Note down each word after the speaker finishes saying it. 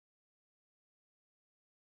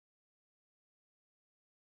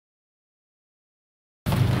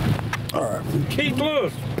All right. Keith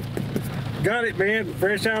Lewis. Got it, man.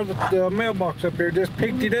 Fresh out of the mailbox up here. Just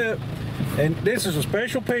picked it up. And this is a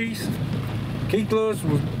special piece. Keith Lewis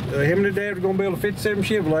was, him and his dad were going to build a 57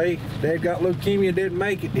 Chevrolet. Dad got leukemia, didn't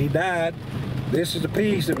make it. He died. This is the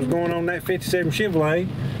piece that was going on that 57 Chevrolet.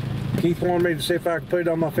 Keith wanted me to see if I could put it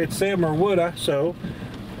on my 57 or would I. So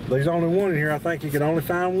there's only one in here. I think you can only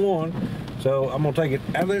find one. So I'm going to take it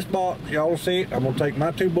out of this box. Y'all will see it. I'm going to take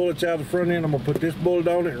my 2 bullets out of the front end. I'm going to put this bullet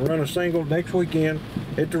on it and run a single next weekend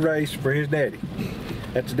at the race for his daddy.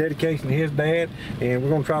 That's a dedication to his dad, and we're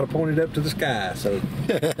going to try to point it up to the sky. So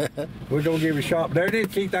we're going to give it a shot. There it is,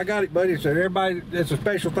 Keith. I got it, buddy. So everybody, it's a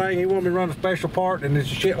special thing. He wanted me to run a special part, and it's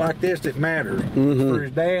shit like this that matters for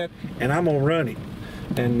his dad, and I'm going to run it.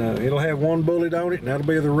 And it'll have 1 bullet on it, and that'll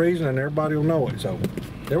be the reason, and everybody will know it. So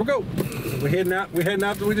there we go. We're heading out.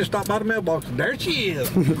 We just stopped by the mailbox. There she is.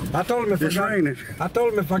 I told him I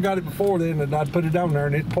told him if I got it before then that I'd put it on there,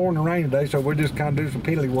 and it's pouring the rain today, so we're just kind of do some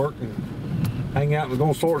piddly work and hang out. We're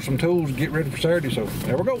gonna sort some tools and get ready for Saturday. So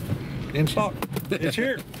there we go. In stock. It's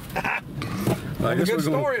here. Another good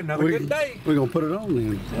story. Another good day. We're gonna put it on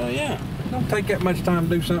then. Yeah. Don't take that much time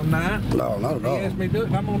to do something now. No, not at all. He asked me to do it,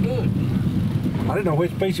 and I'm gonna do it. I didn't know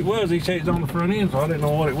which piece it was. He said it's on the front end, so I didn't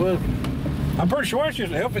know what it was. I'm pretty sure it's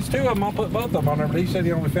just, if it's 2 of them, I'll put both of them on there, but he said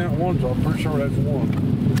he only found 1, so I'm pretty sure that's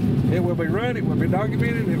 1. It will be run, it will be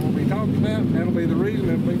documented, it will be talked about, and that'll be the reason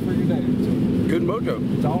it'll be for your daddy. So good mojo.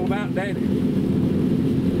 It's all about daddy.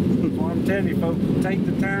 That's why I'm telling you, folks, take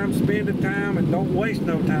the time, spend the time, and don't waste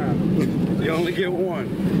no time. You only get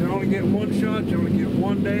 1. You only get 1 shot, you only get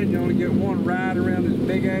 1 dad, you only get 1 ride around this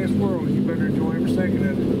big-ass world. You better enjoy every second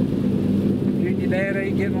of it. If you and your dad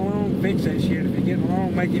ain't getting along, fix that shit. If you're getting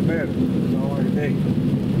along, make it better. That's all I can tell you.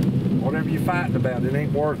 Whatever you're fighting about, it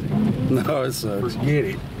ain't worth it. No, it sucks. Forget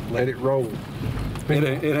it. Let it roll. It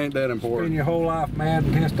ain't that important. Spend your whole life mad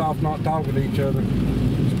and pissed off not talking to each other.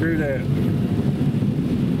 Screw that.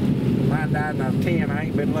 Mine died when I was 10. I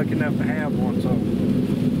ain't been lucky enough to have one, so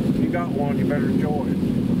if you got one, you better enjoy it.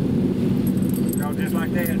 You know, just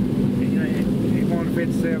like that. He wanted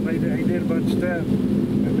 57. He did a bunch of stuff.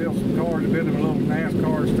 They built some cars. They built him a little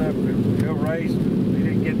NASCAR stuff. He'll race. He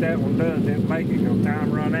didn't get that one done. Didn't make it because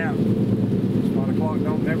time run out. Spot o'clock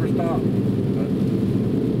don't never stop. But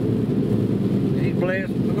he's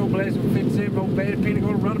blessed. We're going to bless him with 57. Old Betty Penny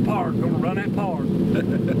going to run a part. Going to run that part.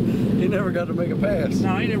 He never got to make a pass.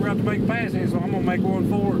 No, he never got to make a pass in, so I'm going to make one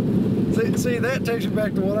for it. See, that takes you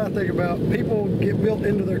back to what I think about. People get built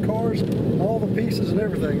into their cars, all the pieces and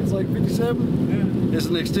everything. It's like 57. Yeah. It's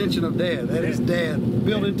an extension of dad. That is dad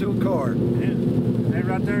built into a car. Yeah. They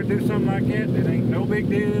right there do something like that. It ain't no big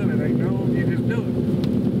deal. It ain't no, you just do it.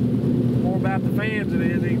 More about the fans than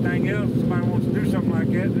it is anything else. If somebody wants to do something like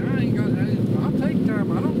that, then I'll take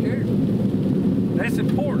time. I don't care. That's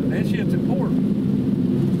important. That shit's important.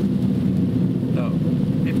 So,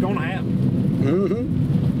 it's going to happen.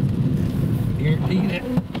 Guarantee that.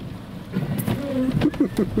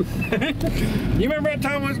 You remember that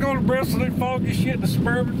time we was going to Bristol and foggy shit in the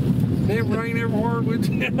Suburban? It rained everywhere. We're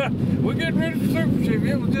getting ready for Super Chevy.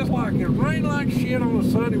 It was just like, it rained like shit on a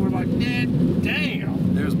Sunday. We're like,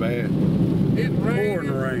 damn. It was bad. It rained. Pouring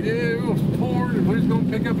the rain. Yeah, it was pouring. And we was going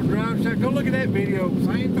to pick up a drive shot. Go look at that video.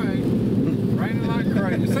 Same thing. Raining like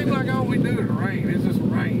crazy. It seems like all we do is rain. It's just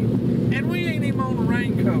rain. And we ain't even on the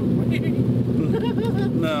raincoat.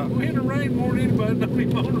 No. We in the rain more than anybody. Don't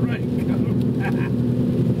even on the raincoat.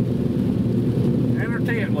 And our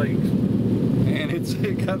tent leaks. And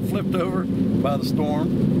it got flipped over by the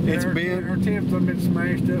storm. It's bent. Our tent's been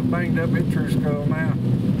smashed up, banged up. It's true skull now.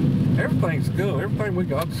 Everything's skull. Everything we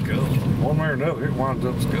got is skull. One way or another, it winds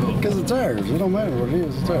up skull. Because it's ours. It don't matter what it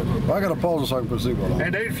is. It's ours. Well, I got to pause so I can put a seatbelt on.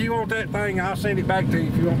 And dude, if you want that thing, I'll send it back to you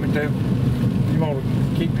if you want me to. If you want to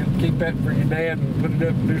keep that for your dad and put it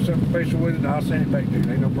up and do something special with it, I'll send it back to you.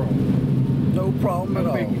 Ain't no problem. No problem at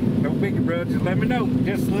all. No biggie, bro. Just let me know.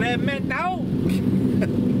 Just let me know.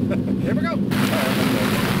 Here we go.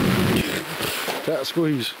 That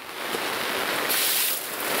squeeze.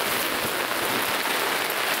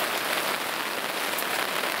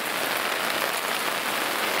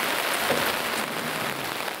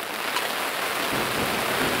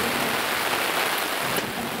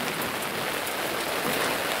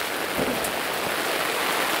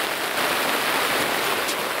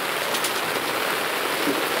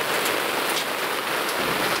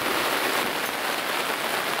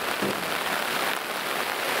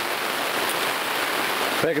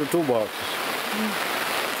 Packing the toolboxes.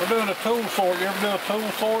 We're doing a tool sort. You ever do a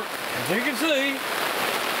tool sort? As you can see,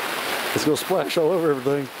 it's gonna splash all over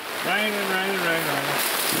everything. Raining.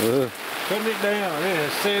 Putting it down. Yeah,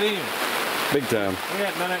 it's set in. Big time. We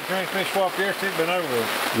hadn't done that transmission swap yesterday, it's been over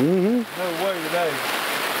with. No way today.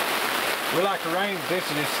 We like the rain, this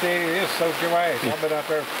is just steady, this soak your ass. I've been out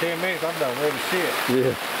there for 10 minutes, I'm done ready to shit.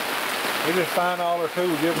 Yeah. We just find all our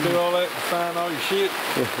tools, you ever do all that, find all your shit?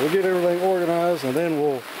 Yeah. We'll get everything organized and then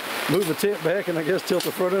we'll move the tent back and I guess tilt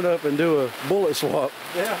the front end up and do a bullet swap.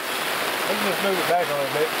 Yeah. Let's just move it back a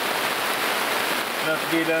little bit. Enough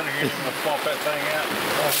to get down here, I'm gonna swap that thing out.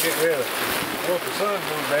 I'll get rid of it. Once the sun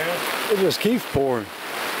goes down. It just keeps pouring.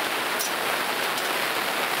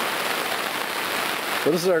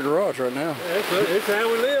 But this is our garage right now. Yeah, it's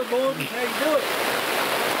how we live, boy. How you do it.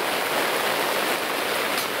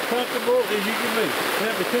 Comfortable as you can be.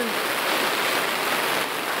 Happy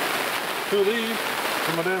two of these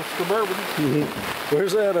from my damn Suburban.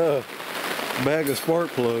 Where's that bag of spark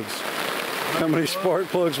plugs? How many spark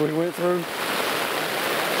plugs we went through?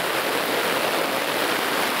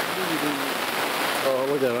 Oh,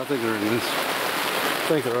 look at it. I think they're in this. I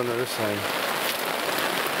think they're under this thing.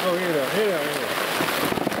 Oh, here they are.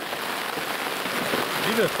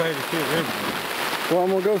 You just paid the kid everything. Well,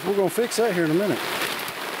 we're gonna fix that here in a minute.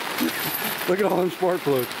 Look at all them spark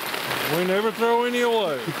plugs. We never throw any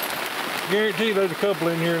away. Guarantee there's a couple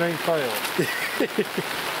in here that ain't failed.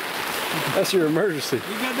 That's your emergency.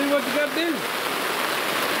 You gotta do what you gotta do. You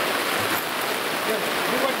gotta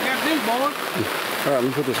do what you gotta do, boy. All right, let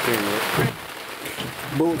me put this camera up.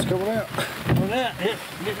 Bullets coming out. Well, that,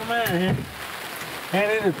 get them out of here. And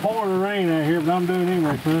it is pouring the rain out here, but I'm doing it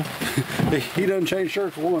anyway, son. He doesn't change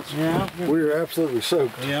shirts once. Yeah. We are absolutely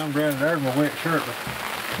soaked. Yeah, I'm driving there with my wet shirt.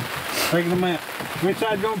 Taking them out. Which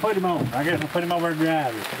side you gonna put him on? I guess we'll put him over the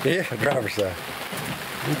driver's. Yeah, driver's side.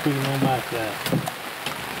 We'll put him on my side.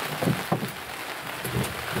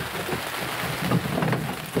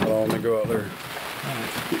 Hold on, let me go out there.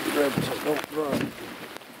 Get the driver's side. Don't drive.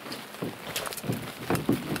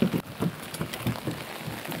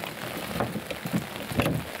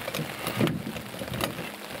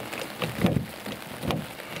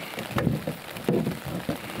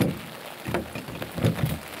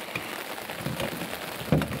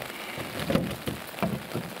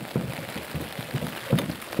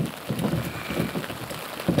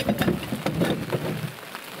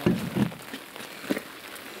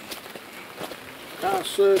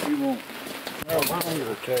 Sub you want? No, I'm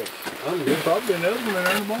okay. I'm good. Probably another one in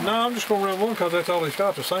there, boy. No, I'm just gonna run one because that's all he's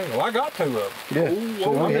got to single. I got two of them. Yeah.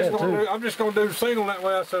 Well, I'm just gonna do the single that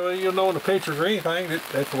way so you'll know in the pictures or anything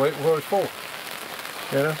that's the way what it's for.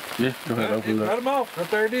 You know? Yeah, go ahead, open it up. Cut them off. Up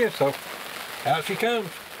there it is. So out she comes.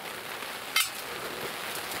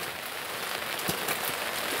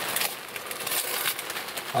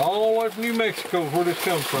 All the way from New Mexico is where this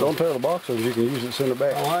comes from. Don't tell the boxers you can use it, send it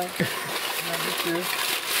back. All right. Good.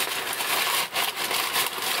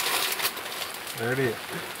 There it is.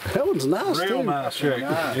 That one's nice, Real too. nice shape.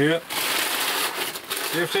 Nice. Yep.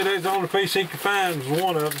 Jeff said that's the only piece he could find was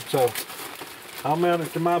one of them, so I'll mount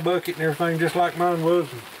it to my bucket and everything just like mine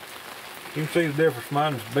was. And you can see the difference.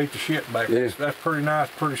 Mine beat the shit back. Yeah. That's pretty nice,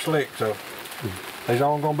 pretty slick. So there's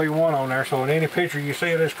only going to be one on there. So in any picture you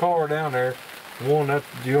see of this car down there, one that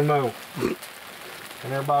you'll know.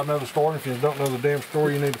 And everybody knows the story. If you don't know the damn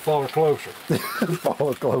story, you need to follow closer.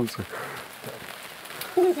 Follow closer.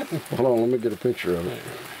 Hold on, let me get a picture of it.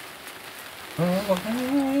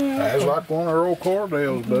 That's like one of Earl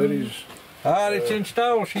Cardell's buddies. All right, it's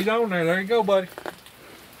installed. She's on there. There you go, buddy.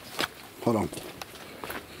 Hold on.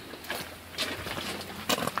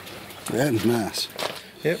 That's nice.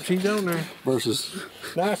 Yep, she's on there. Versus.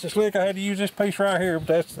 Nice and slick. I had to use this piece right here,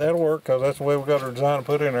 but that'll work because that's the way we got her design to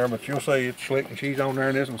put in there. But you'll see it's slick and she's on there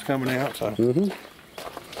and this one's coming out. So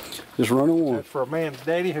Just running one. that's for a man's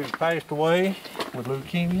daddy who passed away with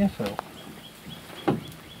leukemia. So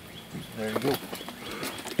there you go.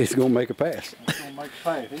 It's gonna make a pass. He's gonna make a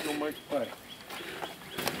pass. He's gonna make a pass.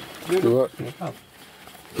 Do what?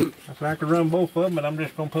 I could run both of them, but I'm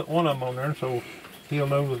just gonna put one of them on there so he'll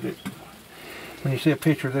know that when you see a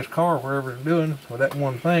picture of this car, wherever it's doing, with that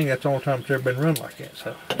one thing, that's the only time it's ever been run like that.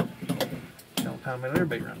 So, the only time it'll ever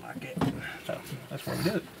be run like that. So, that's why we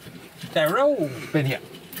do it. That roll been here.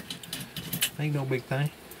 Ain't no big thing.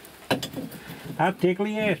 How tickle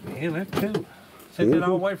he asked me. Yeah, that's cool. Sent it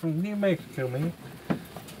all the way from New Mexico, man.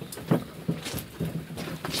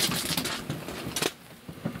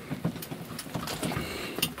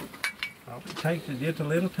 All it takes is just a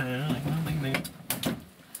little time. Ain't nothing there.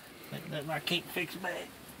 That I can't fix back.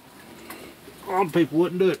 A lot of people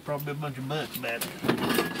wouldn't do it. Probably a bunch of butts about it.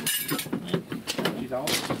 She's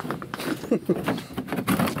awesome.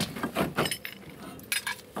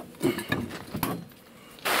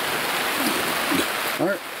 All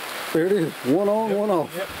right, there it is. One on, one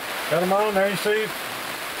off. Yep. Got them on there, you see?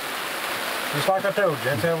 Just like I told you,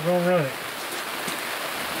 that's how we're going to run it.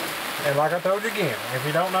 And like I told you again, if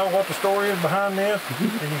you don't know what the story is behind this,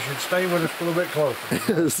 then you should stay with us a little bit closer.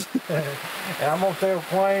 And I'm going to tell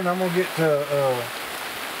Quayne, I'm going to get to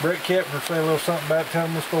Brett Kepner, say a little something about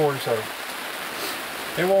telling the story, so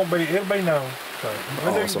it'll be known. So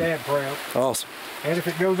we'll do your dad proud. Awesome. And if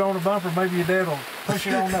it goes on the bumper, maybe your dad will push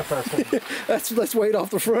it on up there for you. That's weight off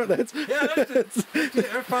the front. That's Yeah, that's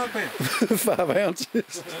 5 pounds. 5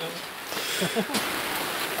 ounces.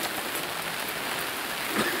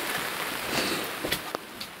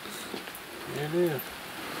 It is.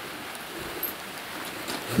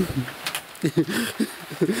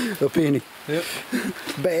 A penny. Yep.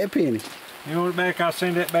 Bad penny. You want it back, I'll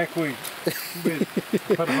send that back with you.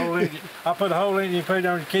 Put a hole in it. I'll put a hole in it and put it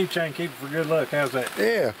on your keychain, keep it for good luck. How's that?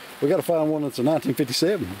 Yeah, we got to find one that's a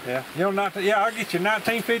 1957. Yeah. You know, yeah, I'll get you a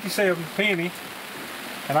 1957 penny,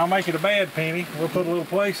 and I'll make it a bad penny. We'll put a little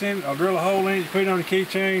place in it, I'll drill a hole in it, put it on your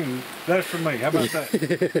keychain, and that's for me. How about that?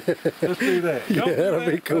 Let's do that. Yeah, that'll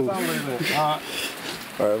be cool. Let's all do that. All right.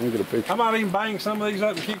 All right, let me get a picture. I might even bang some of these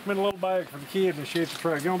up and keep them in a little bag for the kids and shit to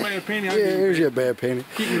try. You want a bad penny? Yeah, here's your bad penny.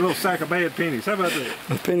 Keep me a little sack of bad pennies. How about that?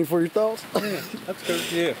 A penny for your thoughts? Yeah, that's good.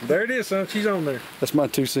 Yeah, there it is, son. She's on there. That's my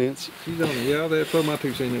 2 cents. She's on there. Yeah, I'll throw my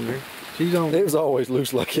 2 cents in there. She's on It there. was always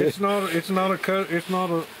loose like that. It's not a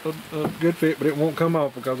good fit, but it won't come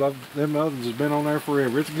off because them others has been on there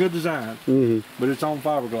forever. It's a good design, but it's on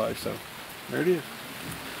fiberglass. So there it is.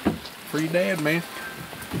 For your dad, man.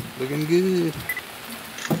 Looking good.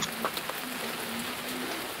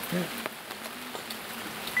 Yeah.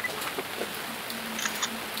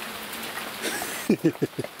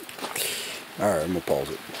 All right, I'm gonna pause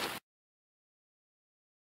it.